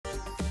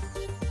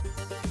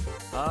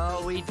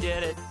Oh, we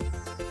did it.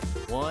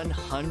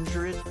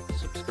 100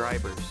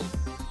 subscribers.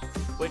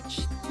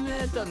 Which,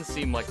 doesn't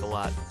seem like a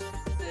lot.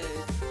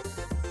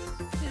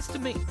 It is to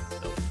me.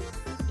 So,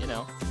 you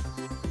know.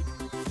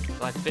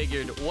 So I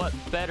figured, what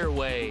better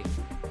way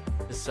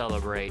to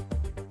celebrate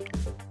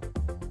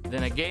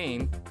than a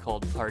game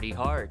called Party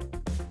Hard.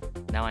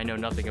 Now I know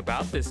nothing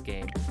about this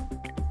game,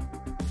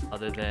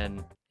 other than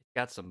it's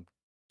got some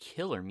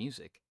killer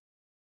music.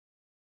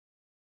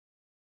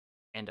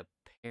 And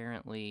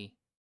apparently...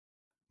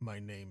 My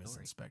name is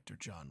Inspector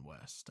John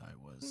West. I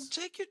was...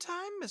 Take your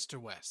time, Mr.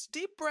 West.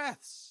 Deep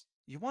breaths.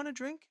 You want a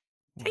drink?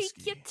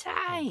 Take your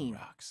time.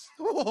 Rocks.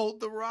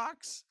 Hold the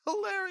rocks.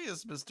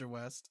 Hilarious, Mr.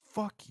 West.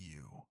 Fuck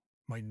you.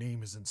 My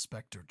name is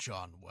Inspector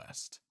John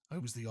West. I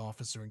was the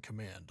officer in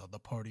command on the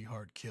Party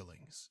Hard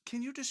killings.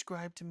 Can you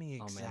describe to me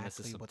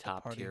exactly what the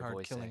Party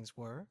Hard killings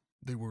were?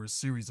 They were a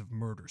series of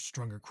murders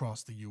strung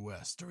across the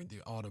U.S. during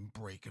the autumn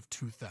break of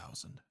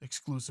 2000,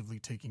 exclusively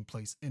taking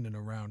place in and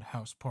around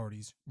house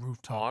parties,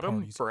 rooftop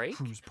parties,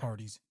 cruise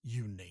parties,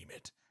 you name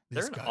it.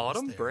 There's an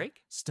autumn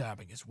break?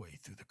 Stabbing his way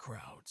through the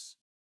crowds.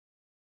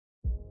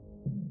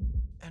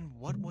 And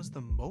what was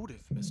the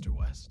motive, Mr.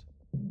 West?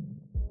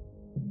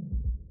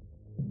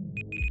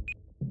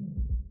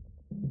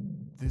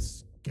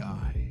 This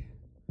guy.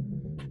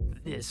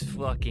 This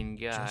fucking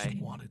guy. Just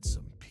wanted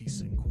some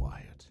peace and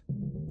quiet.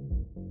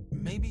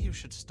 Maybe you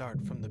should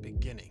start from the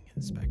beginning,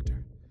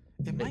 Inspector.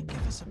 It might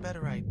give us a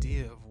better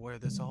idea of where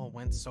this all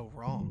went so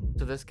wrong.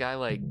 So this guy,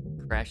 like,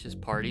 crashes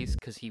parties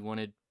because he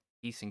wanted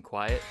peace and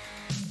quiet?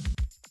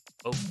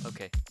 Oh,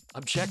 okay.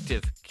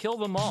 Objective. Kill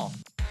them all.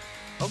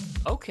 Oh,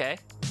 okay.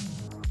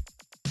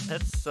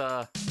 That's,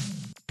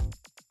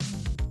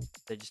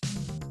 They just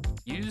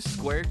use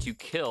square to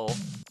kill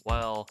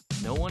while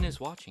no one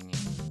is watching you.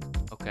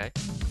 Okay.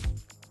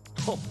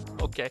 Oh,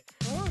 okay.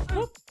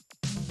 Whoop.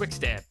 Quick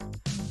stab.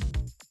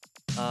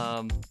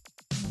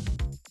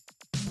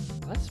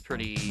 That's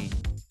pretty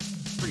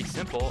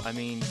simple. I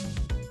mean,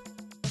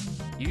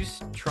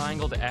 use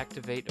triangle to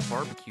activate a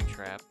barbecue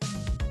trap.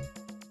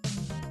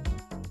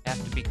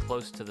 Have to be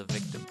close to the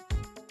victim.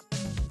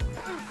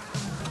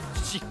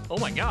 Oh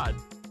my god.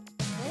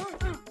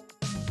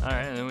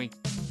 Alright, and then we...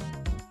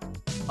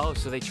 Oh,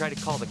 so they try to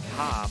call the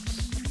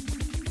cops.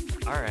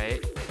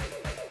 Alright.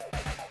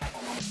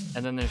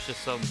 And then there's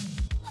just some...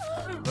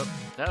 Oh,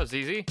 that was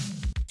easy.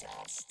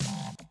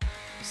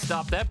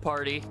 Stop that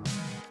party.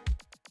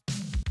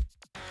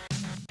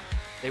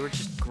 They were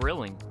just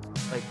grilling.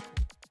 Like,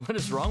 what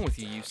is wrong with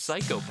you, you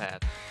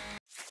psychopath?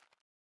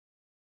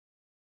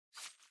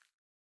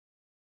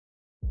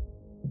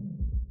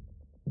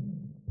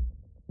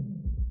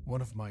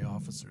 One of my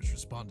officers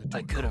responded to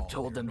I could have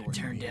told them to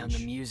turn down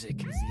the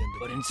music,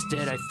 but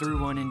instead I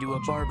threw one into a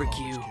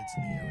barbecue. Kids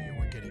in the area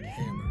were getting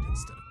hammered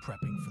instead of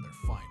prepping for their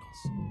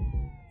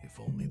finals. If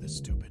only the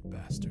stupid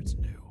bastards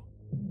knew.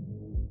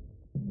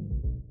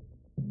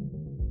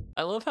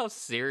 I love how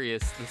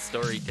serious the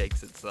story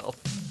takes itself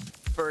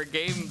for a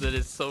game that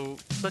is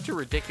such a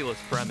ridiculous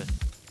premise.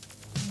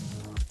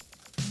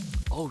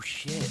 Oh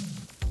shit.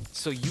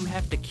 So you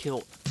have to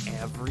kill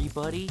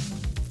everybody?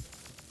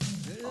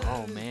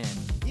 Oh man.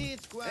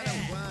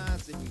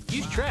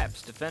 Use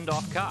traps to fend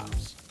off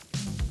cops.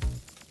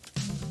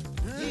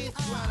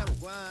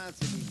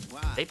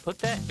 They put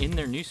that in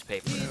their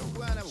newspaper.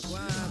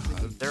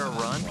 They're a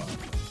run?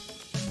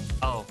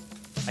 Oh,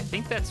 I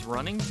think that's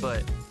running,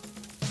 but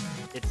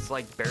it's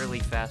like barely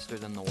faster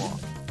than the walk.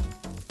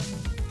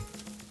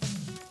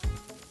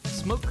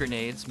 Smoke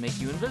grenades make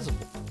you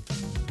invisible.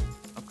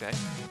 Okay.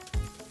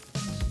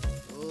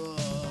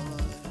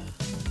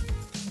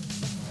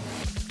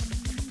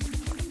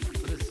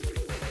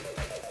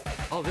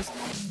 Oh, this...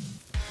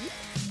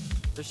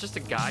 There's just a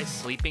guy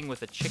sleeping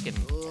with a chicken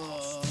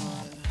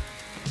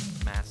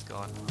mask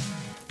on.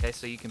 Okay,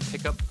 so you can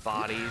pick up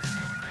bodies.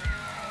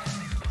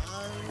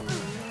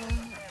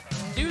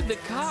 Dude, the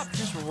cop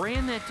just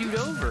ran that dude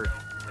over.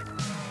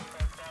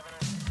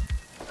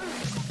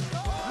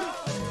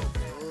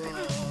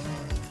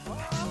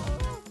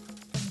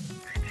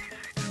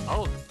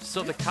 Oh,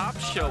 so the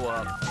cops show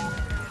up.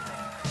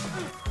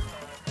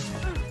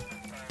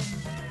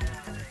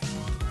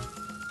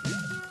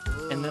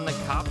 And then the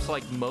cops,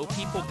 like, mow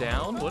people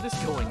down? What is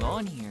going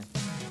on here?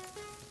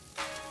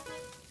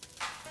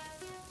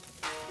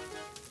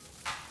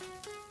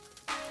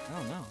 I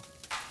don't know.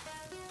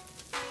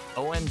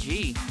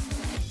 OMG.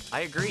 I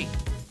agree.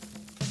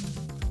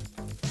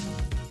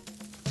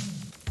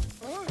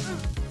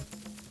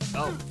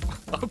 Oh,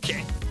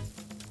 okay.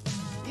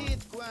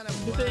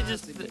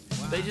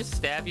 They just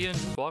stab you and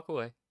just walk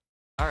away.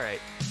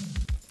 Alright.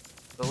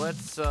 So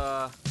let's,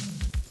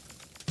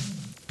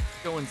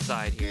 go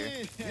inside here.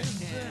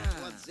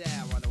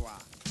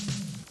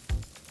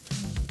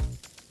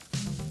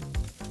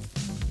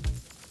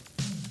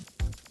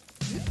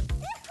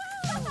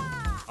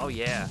 Oh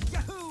yeah.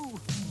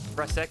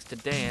 Press X to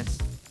dance.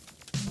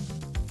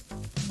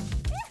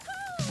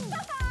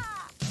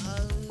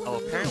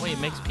 Oh, apparently it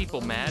makes people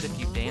mad if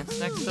you dance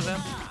next to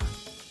them.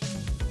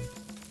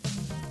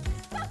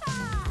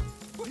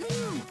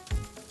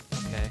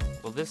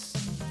 Well, this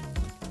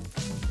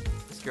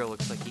girl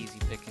looks like easy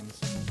pickings.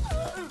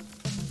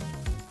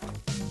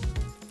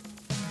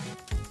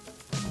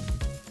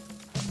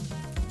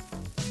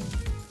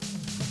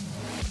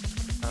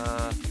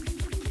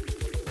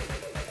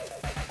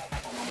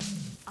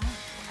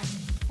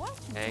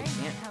 Okay,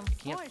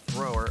 can't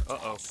throw her.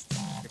 Uh-oh.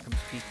 Here comes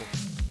people.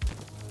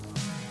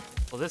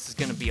 Well, this is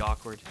gonna be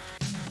awkward.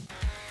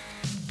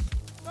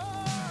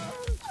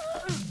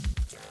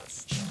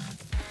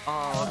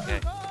 Oh,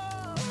 okay.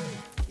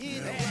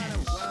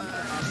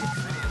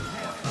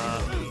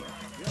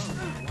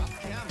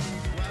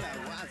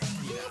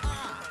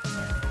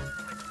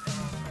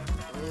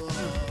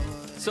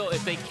 So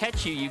if they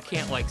catch you, you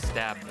can't, like,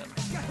 stab them.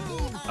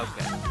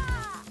 Okay.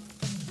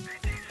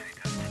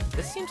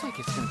 This seems like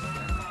it's gonna be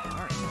kind of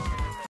hard.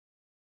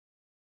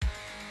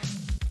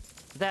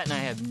 That and I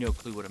have no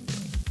clue what I'm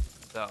doing.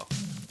 So.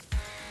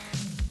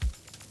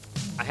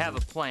 I have a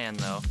plan,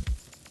 though.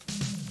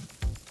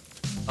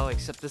 Oh,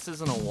 except this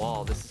isn't a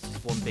wall. This is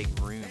just one big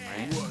room,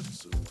 right?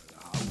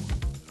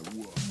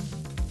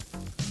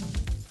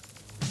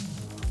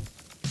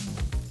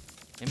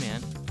 Hey,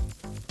 man.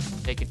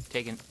 Taking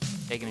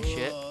a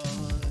shit?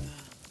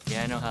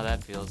 Yeah, I know how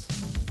that feels.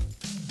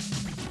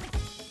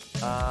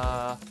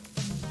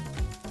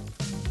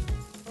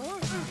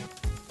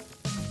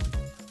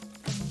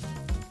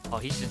 Oh,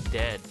 he's just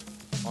dead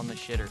on the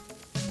shitter.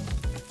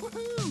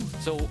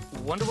 So,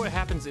 wonder what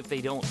happens if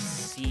they don't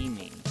see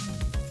me.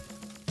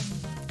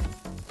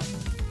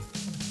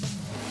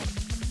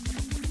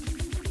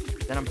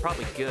 Then I'm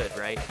probably good,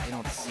 right? They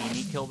don't see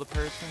me kill the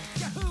person.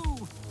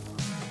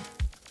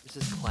 Where's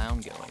this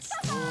clown going?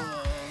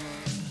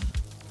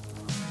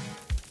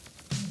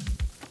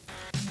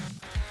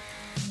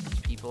 There's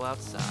people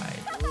outside.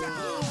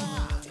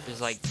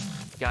 There's like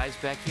guys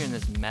back here in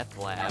this meth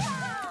lab.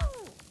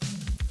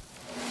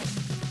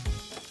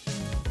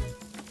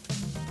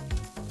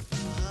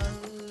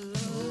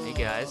 Hey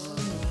guys,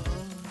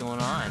 what's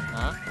going on,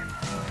 huh?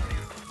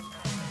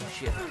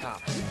 Shit,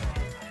 cops.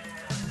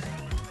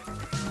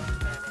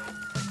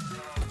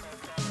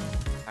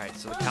 Alright,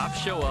 so the cops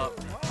show up.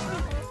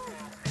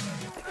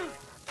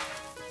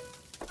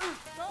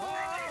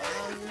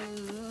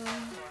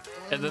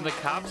 And then the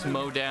cops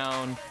mow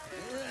down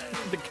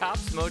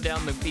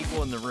the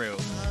people in the room.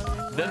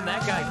 Then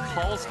that guy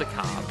calls the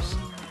cops.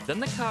 Then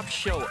the cops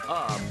show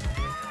up.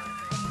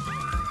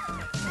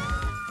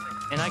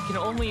 And I can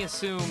only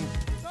assume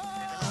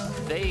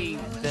they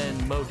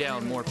then mow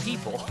down more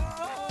people.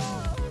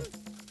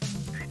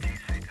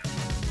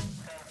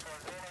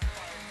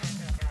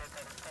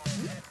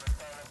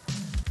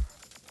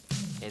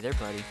 Hey there,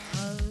 buddy.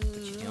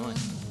 What you doing?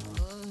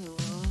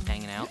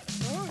 Hanging out?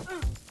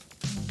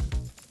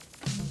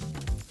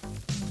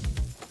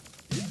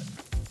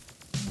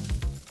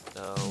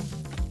 So,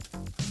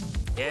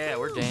 yeah,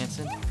 we're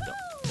dancing.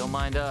 Don't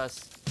mind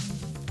us.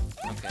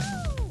 Okay.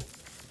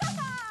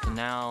 And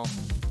now,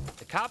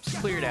 the cops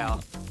cleared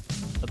out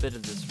a bit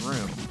of this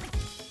room.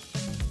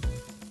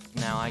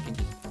 Now I can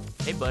just,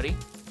 hey, buddy.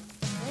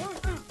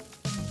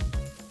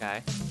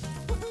 Okay.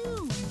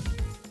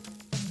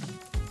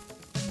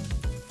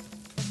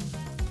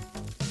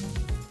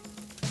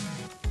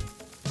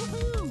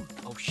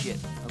 Oh shit.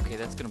 Okay,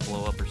 that's gonna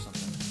blow up or something.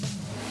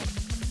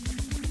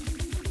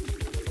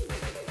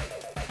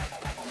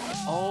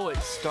 Oh, it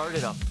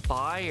started a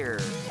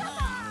fire.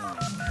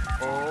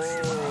 Oh.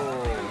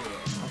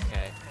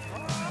 Okay.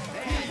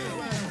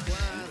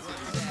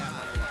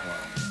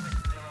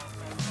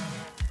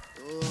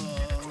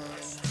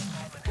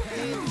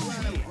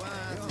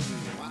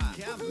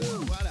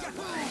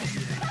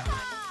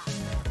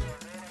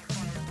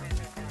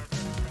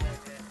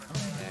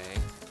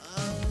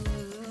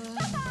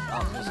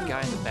 Oh, there's a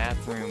guy in the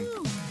bathroom.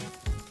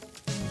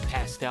 He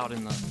passed out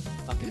in the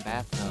fucking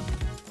bathtub.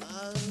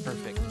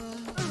 Perfect.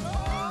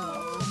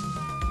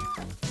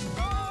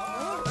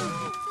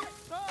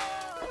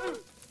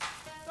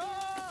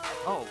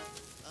 Oh,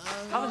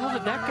 how the hell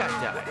did that guy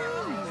die?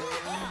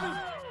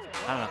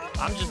 I don't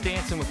know. I'm just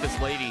dancing with this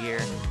lady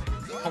here.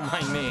 Don't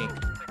mind me.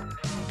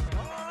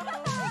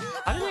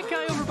 How did that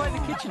guy over by the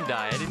kitchen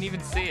die? I didn't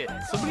even see it.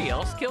 Somebody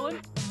else kill him?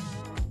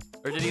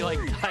 Or did he, like,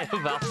 die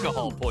of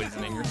alcohol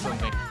poisoning or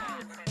something?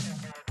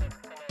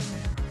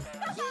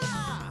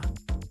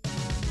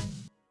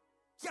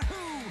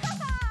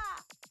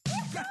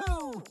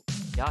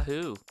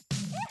 Yahoo!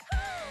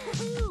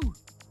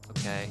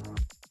 Okay.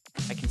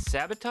 I can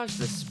sabotage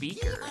the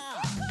speaker.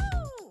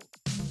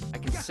 I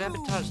can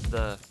sabotage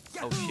the...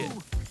 Oh, shit.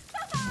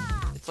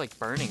 It's like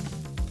burning.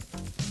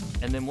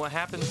 And then what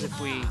happens if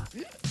we...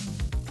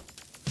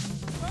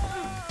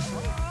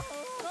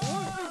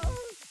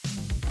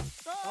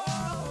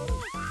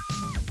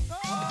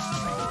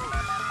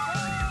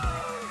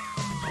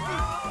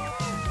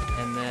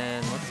 And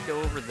then let's go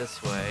over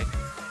this way.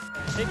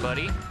 Hey,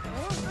 buddy.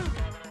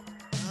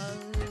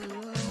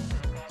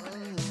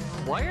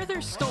 Why are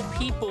there still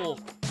people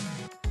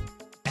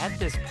at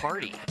this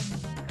party?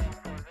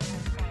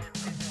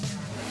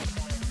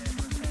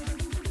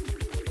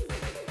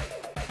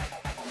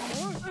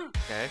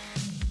 Okay.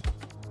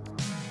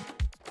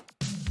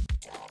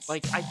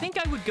 Like, I think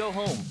I would go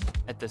home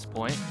at this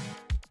point.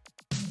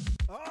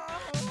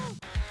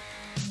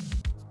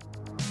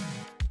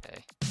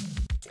 Okay.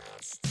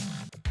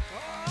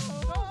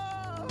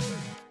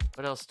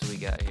 What else do we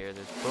got here?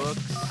 There's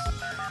books.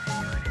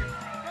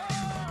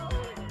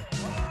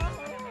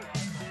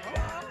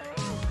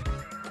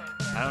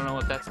 I don't know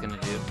what that's gonna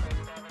do.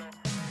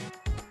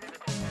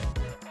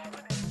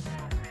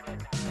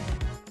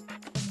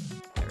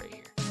 Right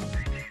here.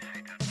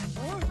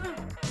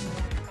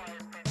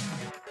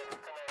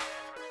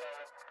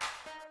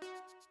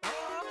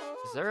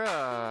 Is there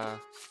a...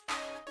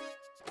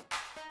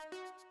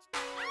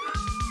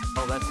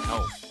 Oh, that's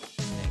health,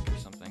 I think, or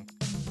something.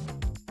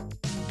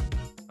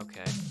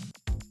 Okay.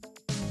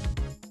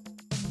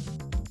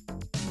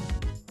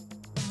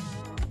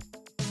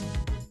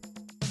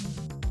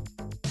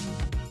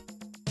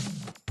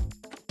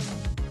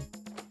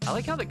 I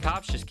like how the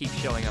cops just keep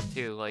showing up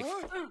too, like,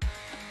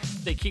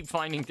 they keep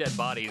finding dead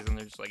bodies and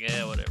they're just like,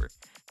 eh, whatever.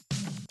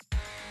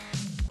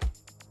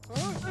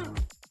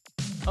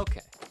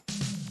 Okay.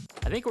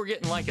 I think we're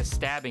getting like a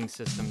stabbing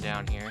system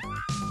down here.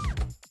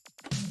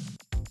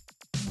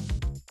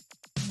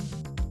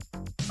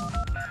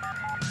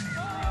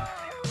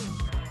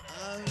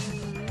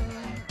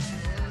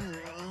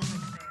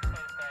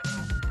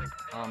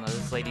 Oh no,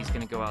 this lady's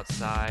gonna go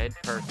outside.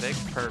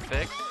 Perfect,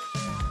 perfect.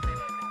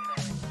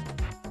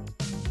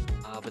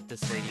 But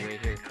this lady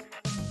right here.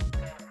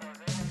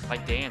 If I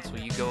dance, will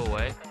you go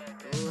away?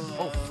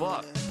 Oh,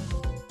 fuck.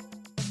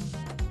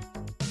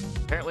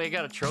 Apparently I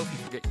got a trophy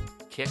for getting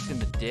kicked in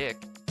the dick.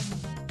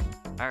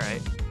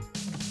 Alright.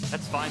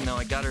 That's fine, though.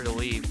 I got her to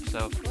leave,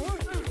 so... Kill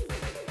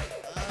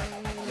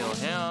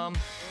him.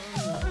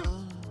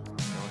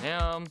 Kill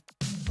him.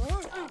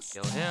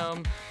 Kill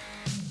him.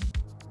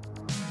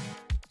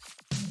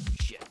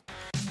 Shit.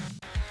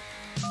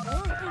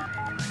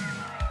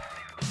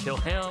 Kill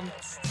him.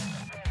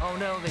 Oh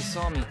no, they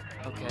saw me.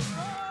 Okay.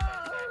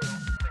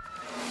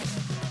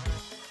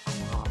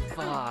 Oh,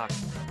 fuck.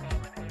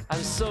 I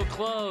was so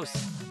close.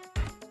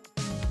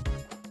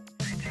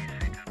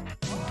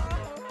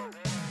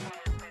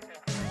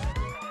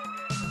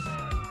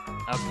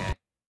 Okay.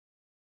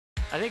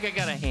 I think I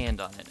got a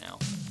hand on it now.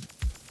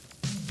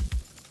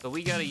 So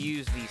we gotta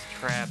use these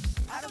traps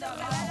and stuff.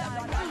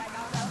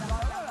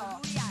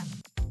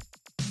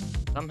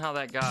 Somehow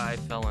that guy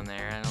fell in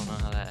there. I don't know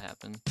how that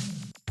happened.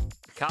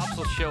 Cops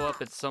will show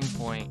up at some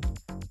point.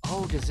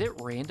 Oh, does it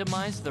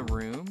randomize the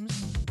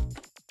rooms?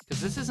 Because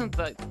this isn't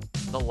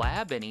the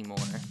lab anymore.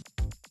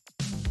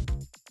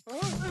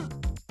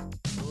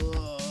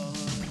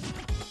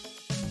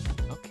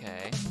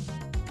 Okay.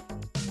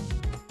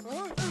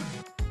 Alright,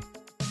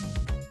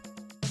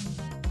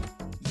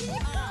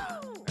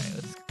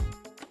 let's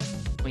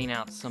clean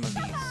out some of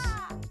these.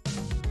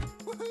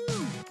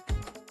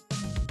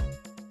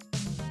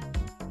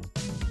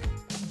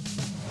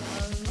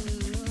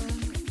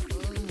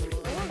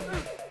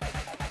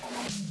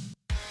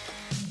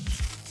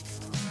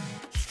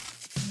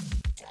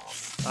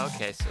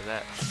 Okay, so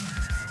that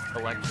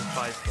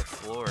electrifies the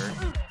floor.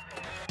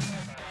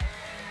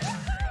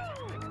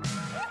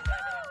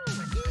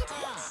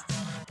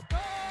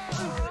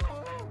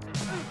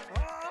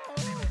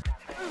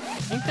 I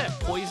think that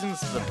poisons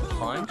the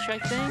punch, I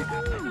think?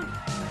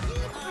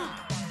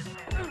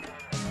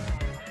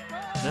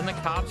 Then the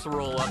cops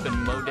roll up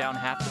and mow down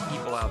half the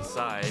people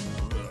outside.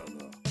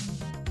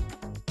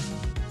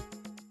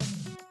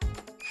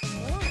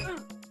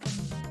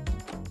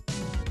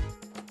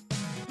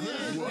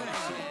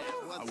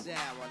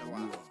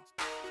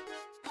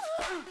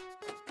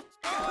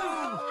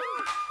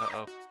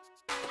 Uh-oh.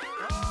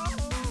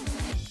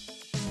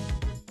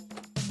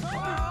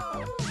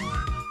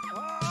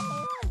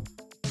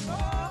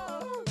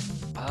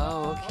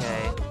 Oh,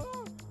 okay.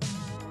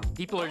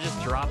 People are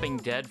just dropping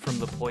dead from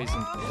the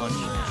poisoned punch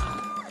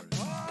now.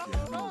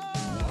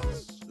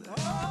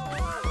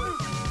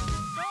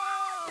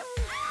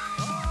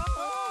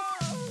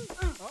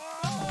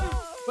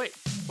 Wait,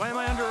 why am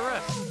I under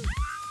arrest?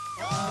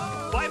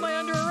 Why am I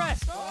under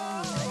arrest?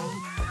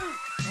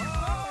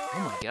 Oh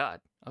my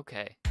god.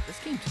 Okay. This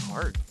game's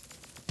hard.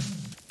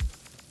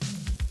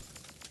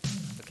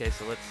 Okay,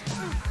 so let's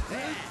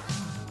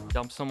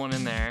dump someone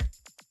in there.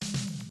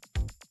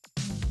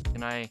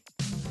 Can I...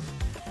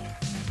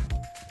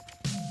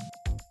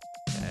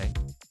 Okay.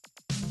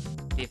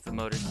 See if the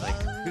motor's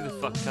like, who the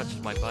fuck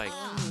touched my bike?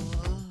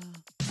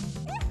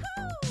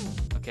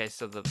 Okay,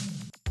 so the...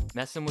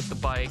 Messing with the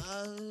bike.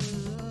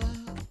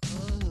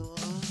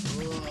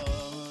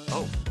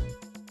 Oh.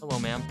 Hello,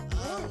 ma'am.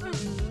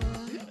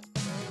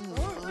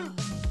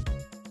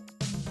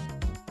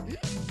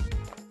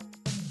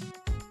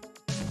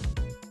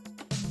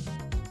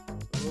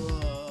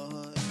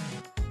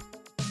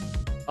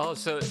 Oh,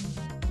 so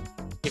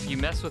if you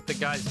mess with the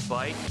guy's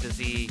bike, does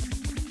he...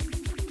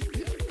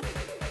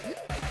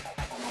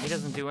 He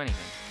doesn't do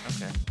anything.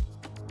 Okay.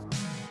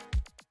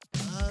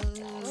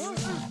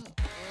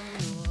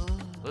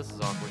 This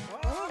is awkward.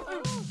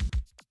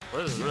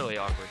 Well, this is really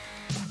awkward.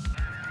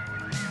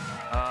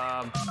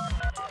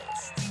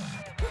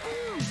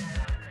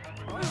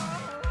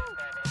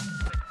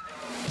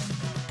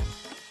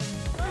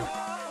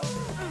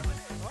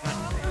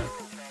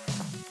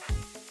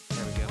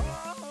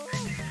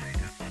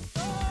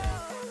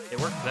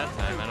 worked that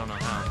time. I don't know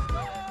how.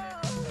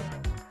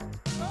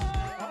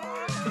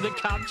 The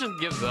cop just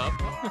gives up.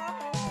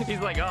 He's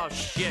like, oh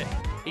shit.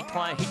 He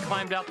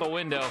climbed out the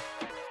window.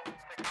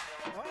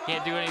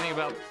 Can't do anything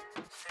about...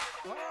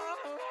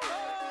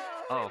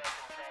 Oh.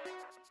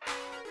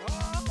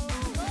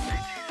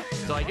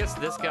 So I guess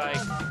this guy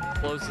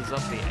closes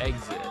up the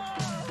exit.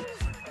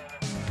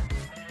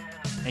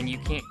 And you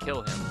can't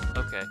kill him.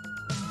 Okay.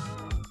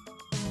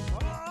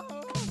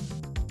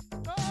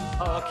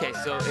 Oh, okay,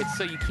 so it's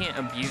so you can't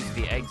abuse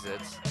the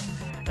exits.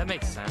 That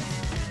makes sense.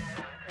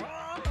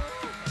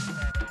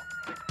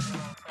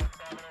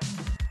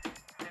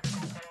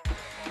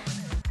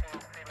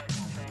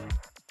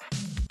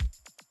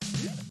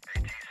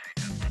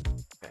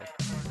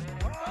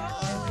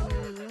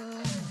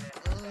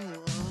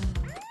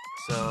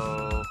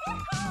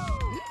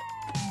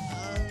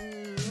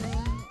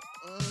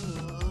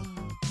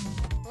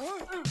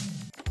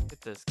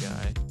 This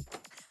guy.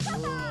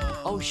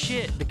 Oh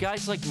shit, the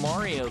guy's like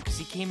Mario because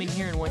he came in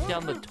here and went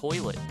down the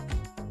toilet.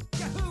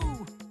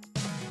 Yahoo!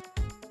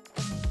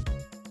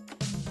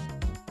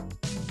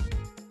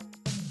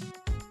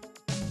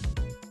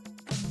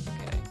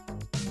 Okay,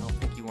 I don't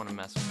think you want to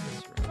mess with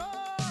this room.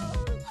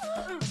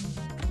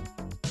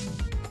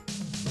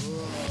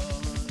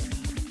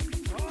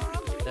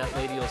 That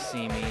lady will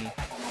see me.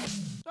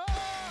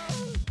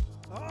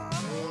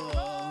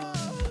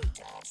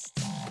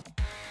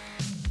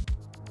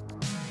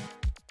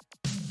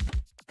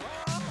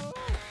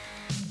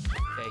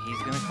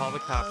 Call the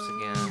cops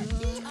again.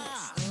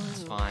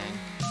 It's fine.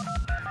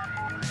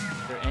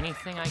 Is there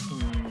anything I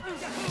can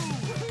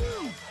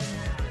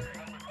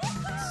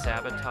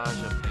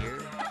sabotage up here?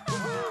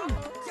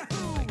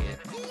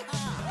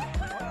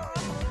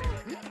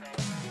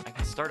 I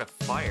can start a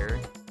fire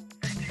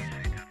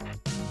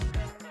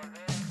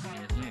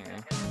in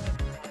here.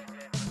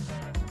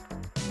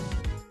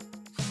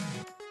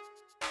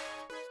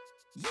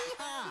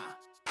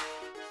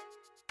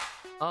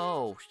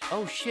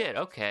 Oh shit,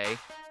 okay.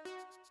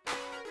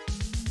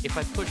 If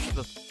I push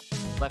the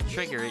left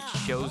trigger, it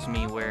shows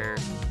me where...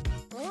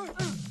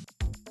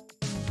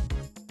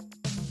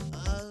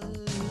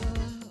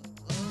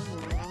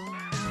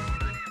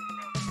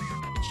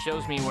 It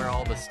shows me where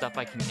all the stuff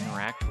I can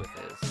interact with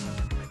is.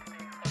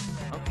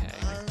 Okay.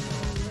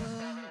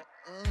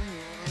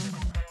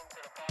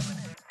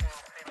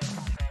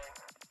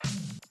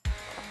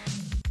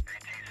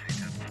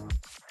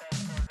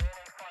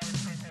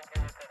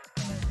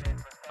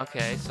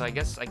 Okay, so I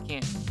guess I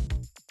can't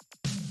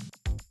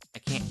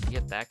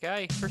get that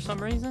guy for some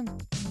reason.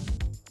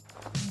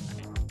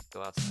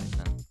 Go outside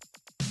then.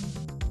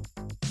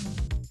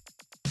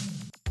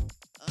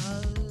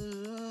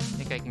 I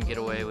think I can get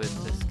away with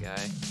this guy.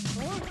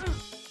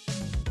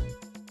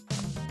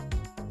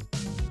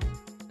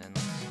 Then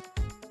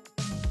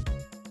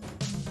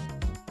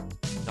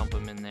let's dump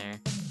him in there.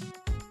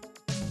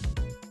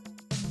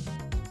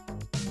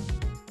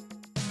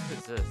 What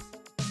is this?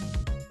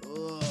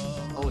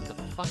 Oh, it's a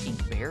fucking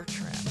bear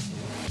trap, dude.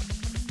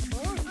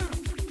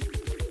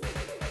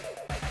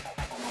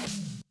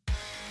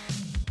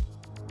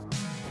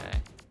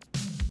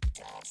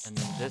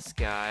 This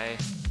guy.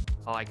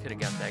 Oh, I could have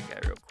got that guy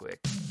real quick.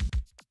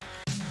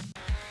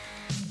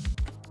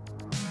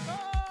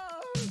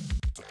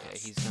 Okay,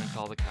 he's gonna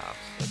call the cops.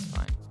 That's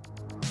fine.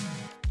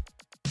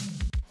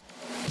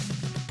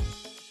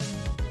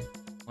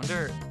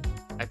 Wonder...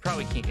 I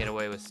probably can't get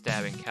away with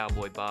stabbing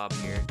Cowboy Bob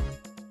here.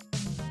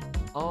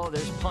 Oh,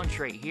 there's punch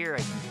right here.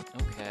 I can...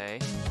 Okay.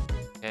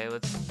 Okay,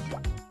 let's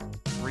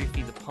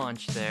refeed the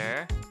punch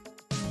there.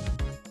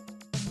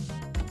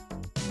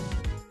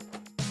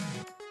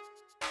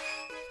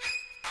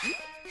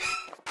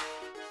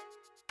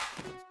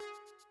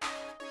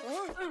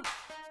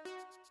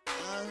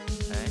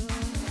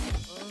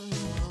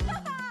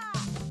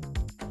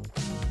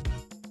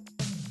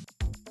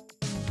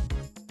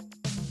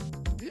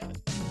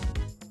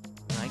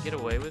 Get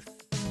away with?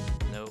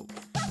 No.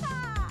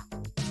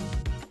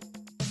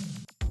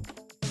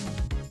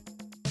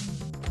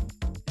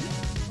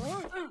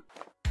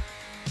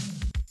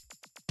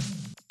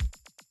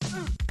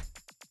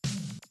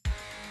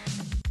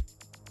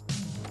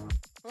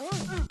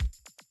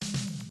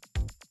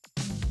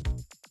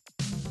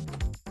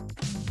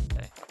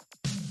 Okay.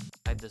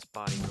 Hide this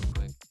body real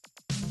quick.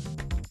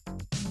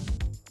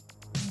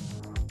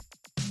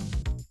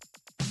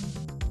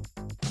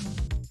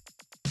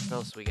 What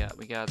else we got?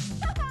 We got...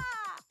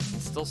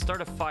 Still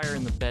start a fire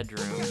in the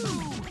bedroom.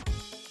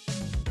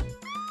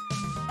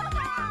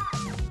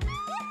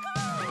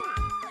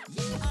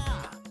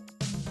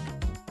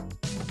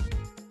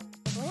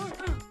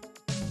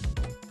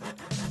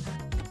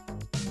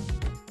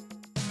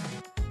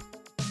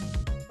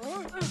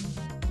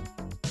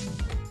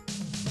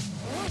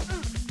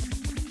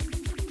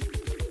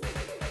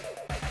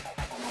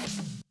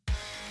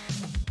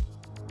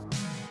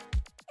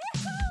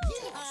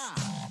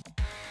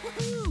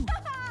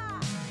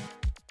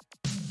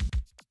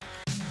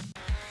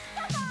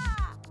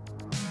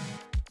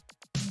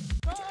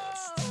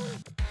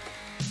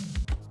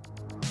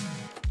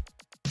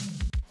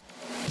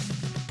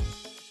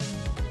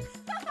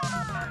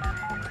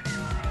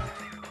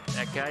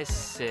 That guy's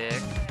sick.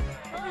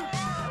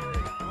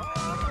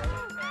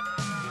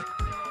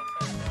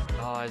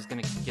 Oh, I was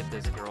gonna get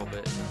this girl,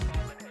 but...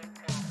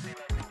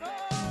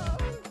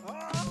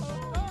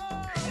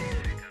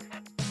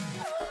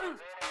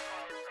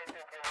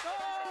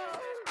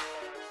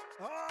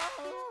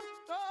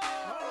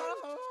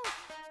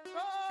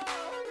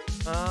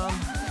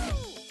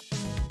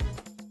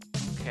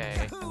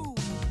 Okay.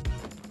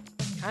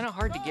 Kind of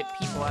hard to get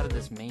people out of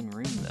this main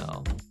room,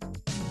 though.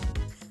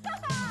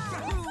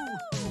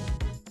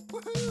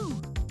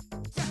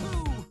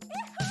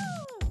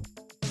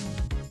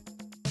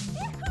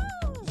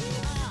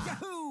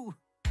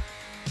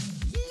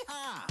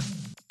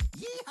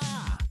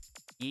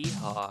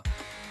 Yeehaw.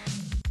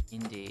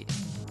 Indeed.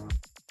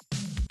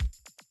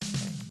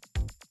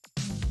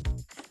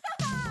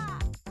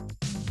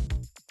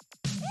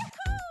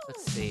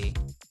 Let's see.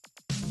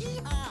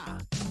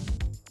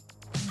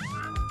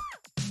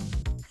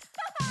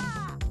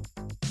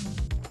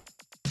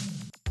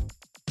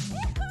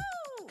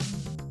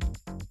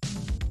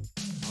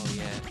 Oh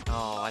yeah.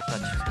 Oh, I thought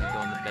she was gonna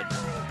go in the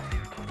bedroom.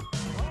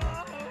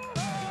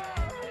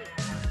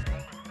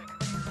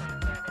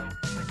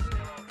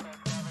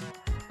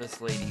 This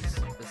lady's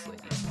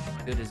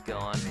good as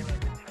gone.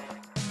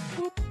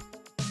 Whoop.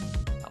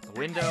 Out the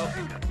window.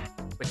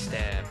 Quick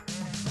stab.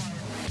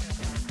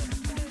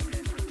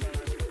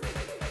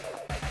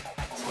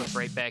 Slip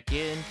right back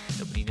in.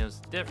 Nobody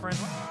knows the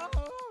difference.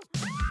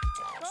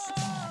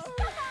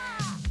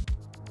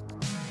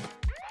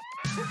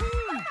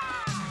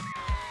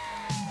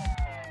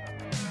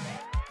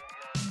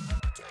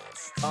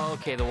 Oh,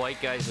 okay, the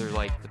white guys are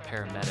like the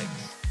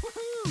paramedics.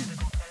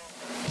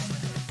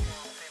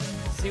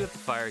 See what the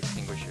fire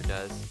extinguisher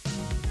does.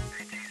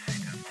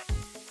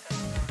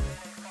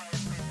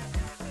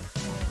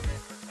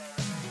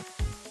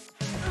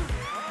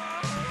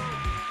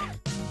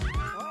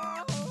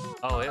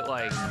 Oh, it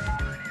like...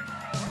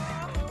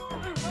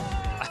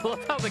 I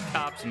love how the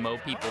cops mow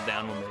people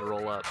down when they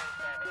roll up.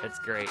 That's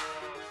great.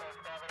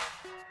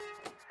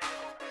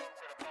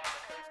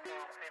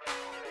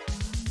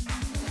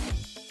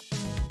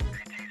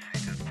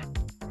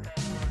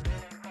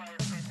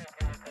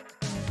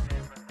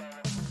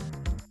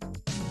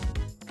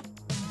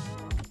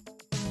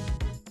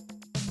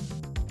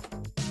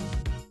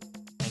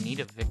 Need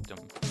a victim.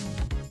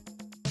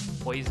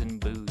 Poison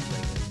booze,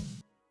 I guess.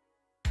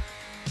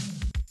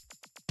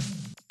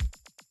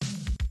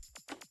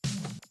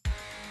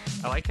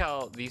 I like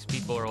how these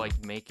people are like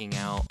making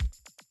out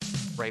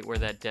right where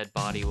that dead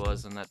body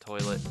was in that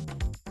toilet.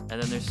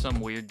 And then there's some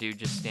weird dude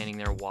just standing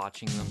there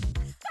watching them.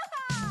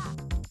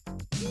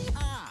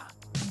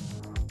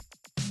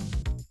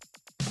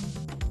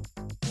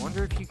 I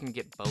wonder if you can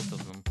get both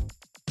of them.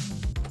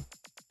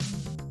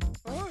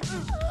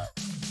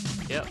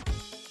 Yep.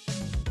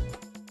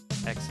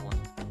 Excellent.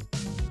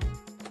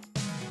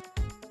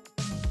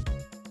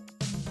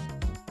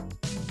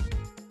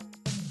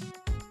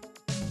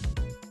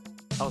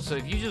 Oh, so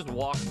if you just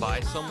walk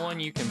by someone,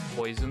 you can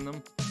poison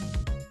them?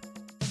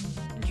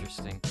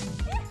 Interesting.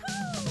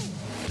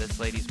 This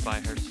lady's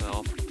by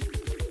herself.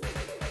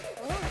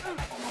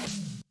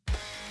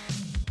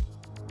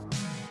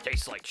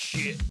 Tastes like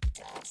shit.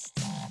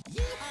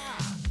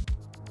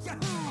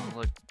 Oh,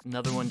 look,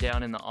 another one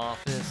down in the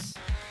office.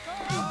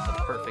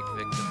 A perfect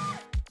victim.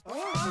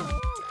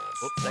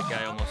 Whoops, that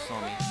guy almost saw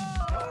me.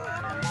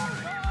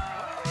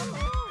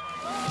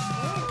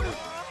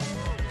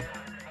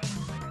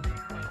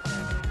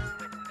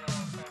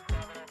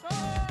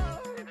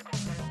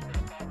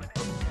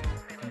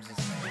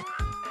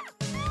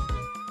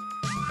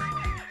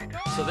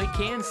 So they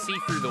can see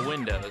through the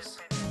windows.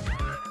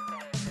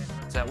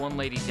 So that one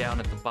lady down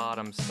at the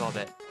bottom saw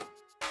that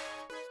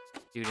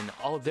dude in the...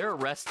 Oh, they're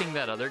arresting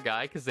that other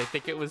guy because they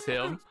think it was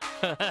him.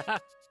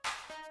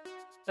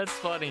 That's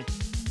funny.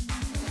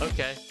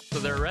 Okay, so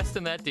they're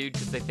arresting that dude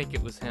because they think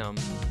it was him.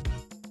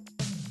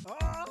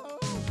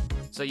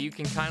 So you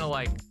can kind of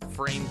like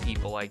frame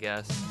people, I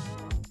guess.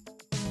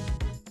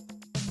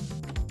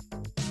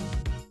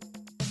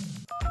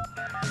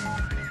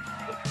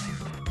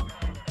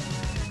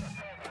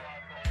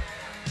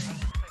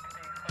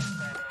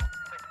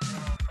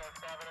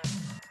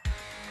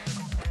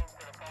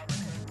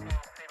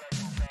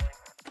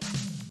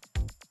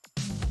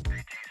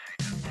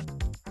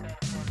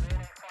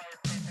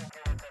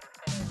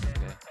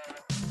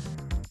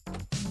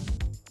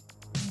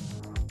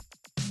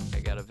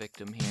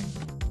 Victim here.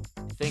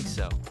 I think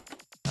so.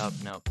 Oh,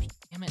 no.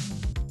 Damn it.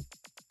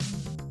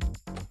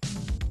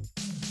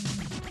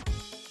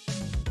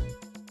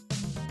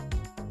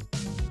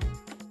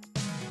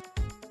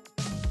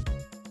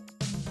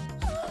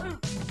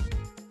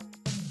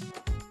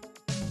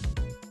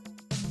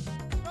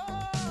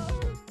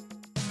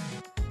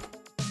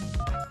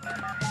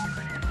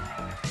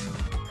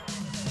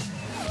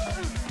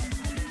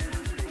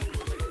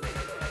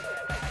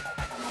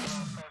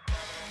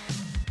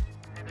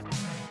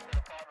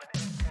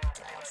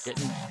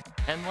 Getting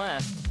 10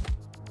 left.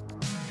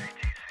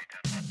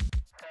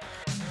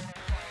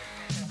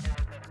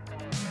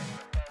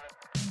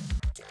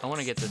 I want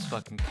to get this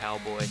fucking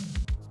cowboy.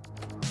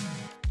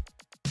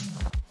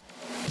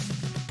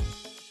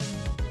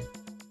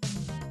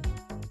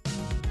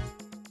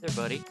 There,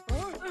 buddy.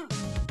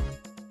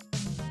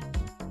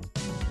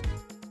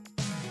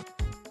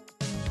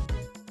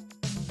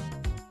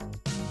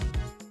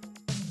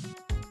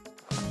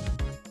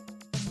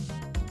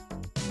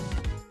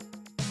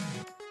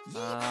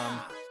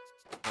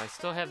 I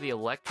still have the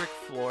electric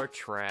floor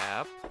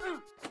trap.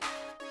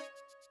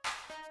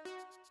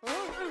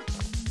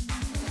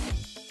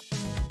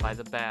 By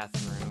the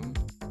bathroom.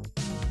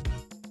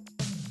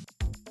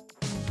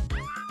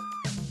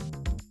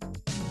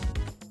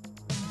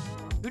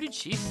 Who did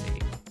she see?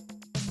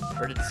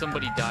 Or did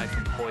somebody die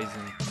from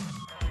poison?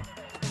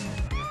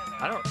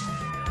 I don't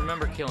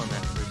remember killing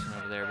that person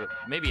over there, but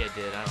maybe I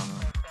did, I don't know.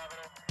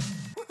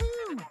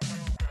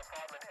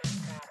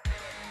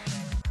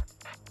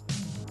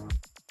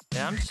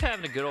 Yeah, I'm just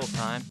having a good old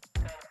time.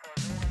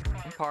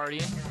 I'm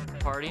partying.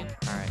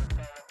 Alright.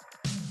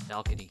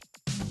 Balcony.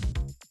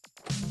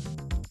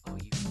 Oh,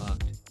 you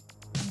fucked.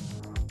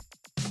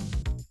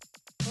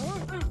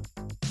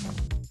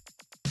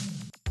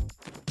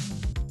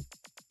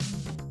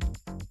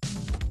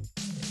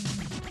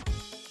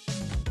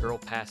 Girl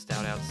passed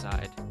out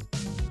outside.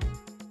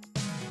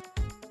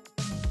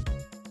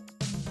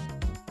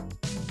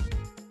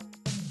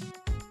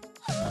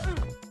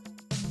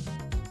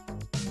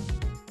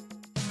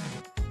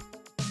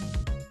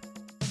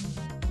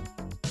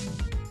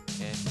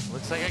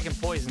 Looks like I can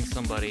poison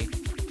somebody.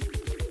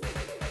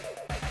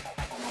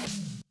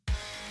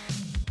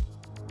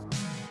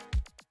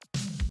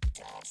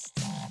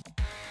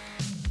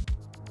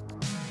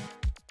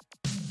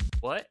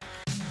 What?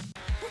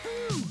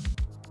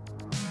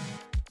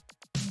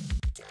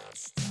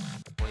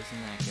 Poison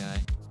that guy.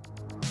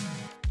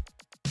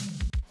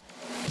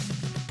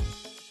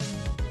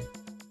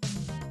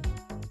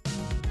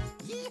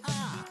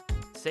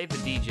 Save the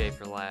DJ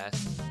for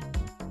last.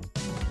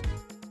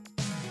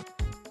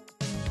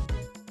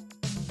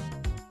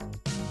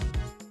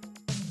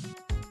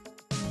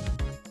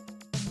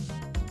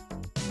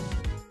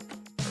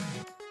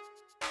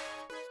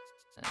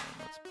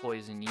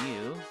 Poison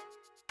you.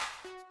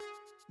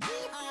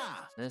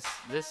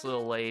 This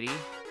little lady.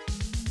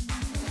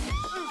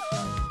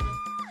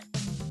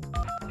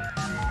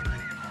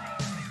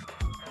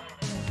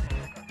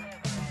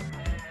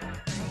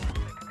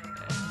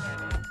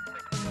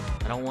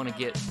 I don't want to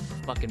get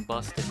fucking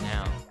busted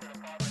now.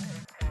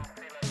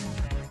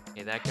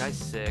 Okay, that guy's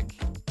sick.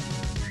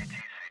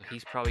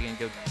 He's probably gonna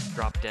go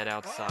drop dead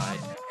outside.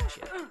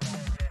 Shit.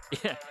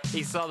 Yeah,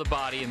 he saw the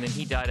body and then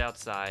he died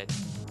outside.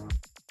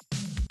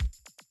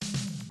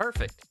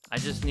 Perfect. I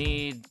just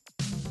need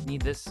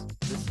this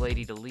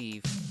lady to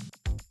leave.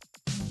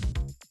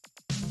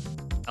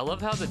 I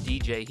love how the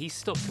DJ, he's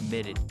still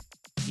committed.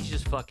 He's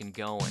just fucking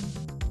going.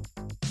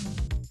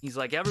 He's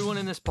like, everyone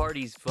in this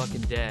party's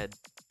fucking dead.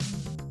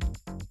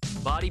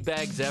 Body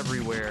bags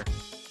everywhere.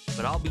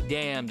 But I'll be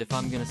damned if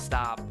I'm gonna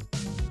stop.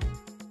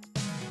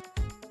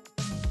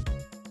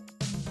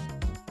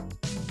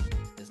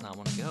 Does not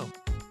want to go.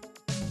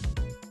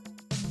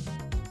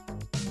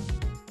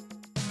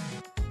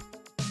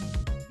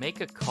 Make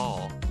a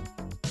call.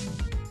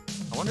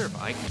 I wonder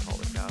if I can call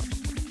the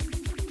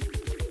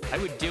cops. I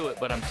would do it,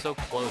 but I'm so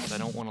close, I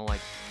don't want to, like,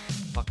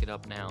 fuck it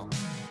up now.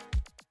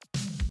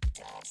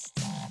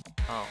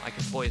 Oh, I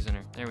can poison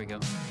her. There we go.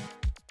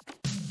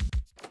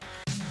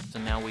 So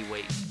now we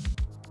wait.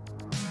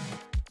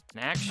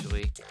 And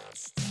actually,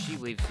 if she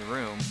leaves the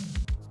room,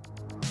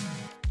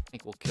 I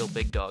think we'll kill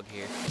Big Dog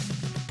here.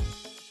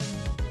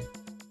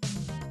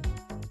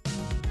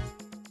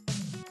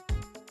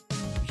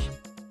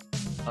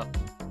 Oh.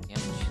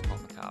 She's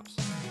calling the cops.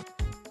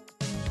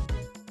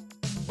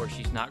 Or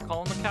she's not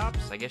calling the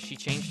cops? I guess she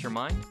changed her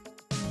mind?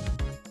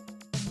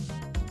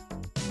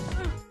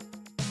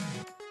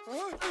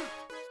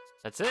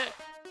 That's it.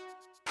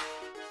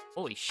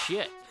 Holy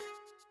shit.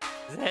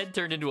 His head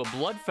turned into a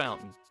blood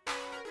fountain.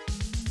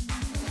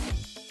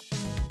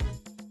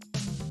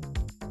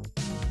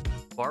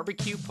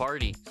 Barbecue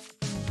party.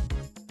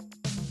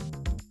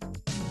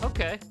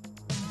 Okay.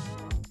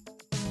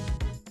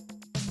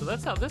 So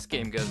that's how this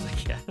game goes, I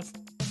guess.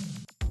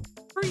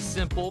 Pretty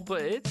simple,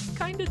 but it's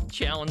kind of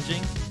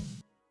challenging.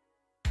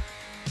 I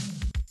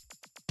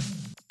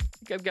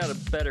think I've got a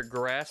better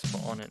grasp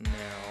on it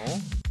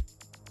now.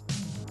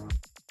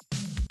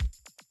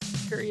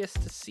 Curious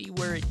to see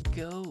where it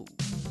goes.